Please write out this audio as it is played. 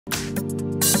Hi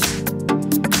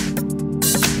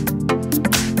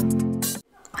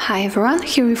everyone,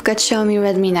 here we've got Xiaomi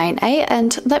Redmi 9A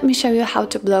and let me show you how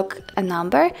to block a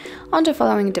number on the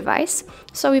following device.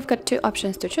 So we've got two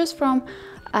options to choose from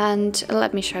and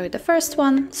let me show you the first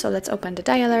one. So let's open the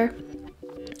dialer.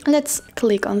 Let's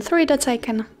click on three dots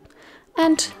icon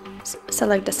and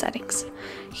select the settings.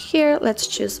 Here let's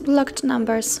choose blocked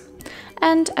numbers.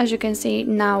 And as you can see,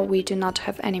 now we do not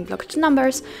have any blocked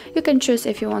numbers. You can choose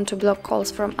if you want to block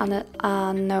calls from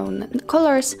unknown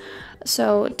callers.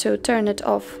 So to turn it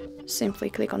off, simply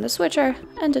click on the switcher,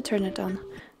 and to turn it on,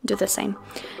 do the same.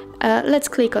 Let's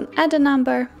click on add a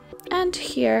number, and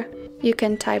here you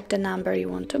can type the number you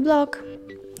want to block.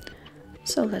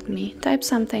 So let me type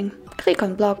something, click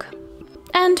on block,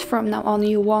 and from now on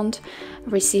you won't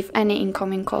receive any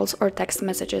incoming calls or text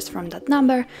messages from that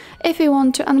number. If you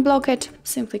want to unblock it,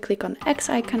 simply click on X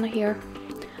icon here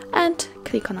and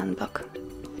click on unblock.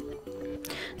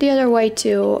 The other way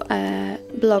to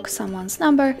block someone's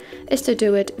number is to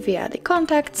do it via the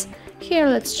contacts. Here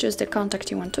let's choose the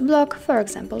contact you want to block, for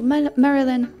example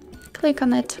Marilyn, click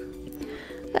on it.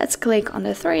 Let's click on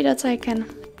the three dots icon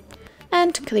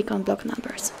and click on block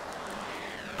numbers.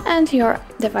 And your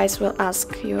device will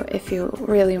ask you if you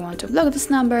really want to block this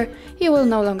number. You will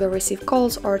no longer receive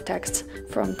calls or texts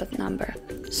from that number.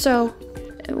 So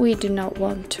we do not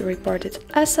want to report it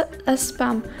as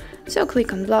spam, so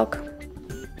click on block.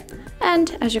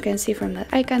 And as you can see from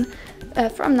that icon,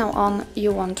 from now on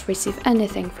you won't receive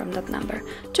anything from that number.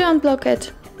 To unblock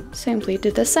it, simply do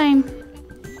the same,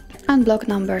 unblock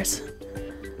numbers,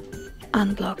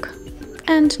 unblock,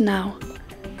 and now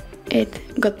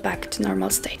it got back to normal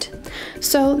state.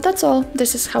 So that's all.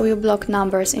 This is how you block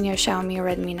numbers in your Xiaomi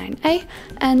Redmi 9A,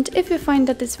 and if you find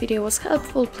that this video was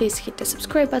helpful, please hit the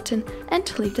subscribe button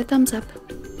and leave the thumbs up.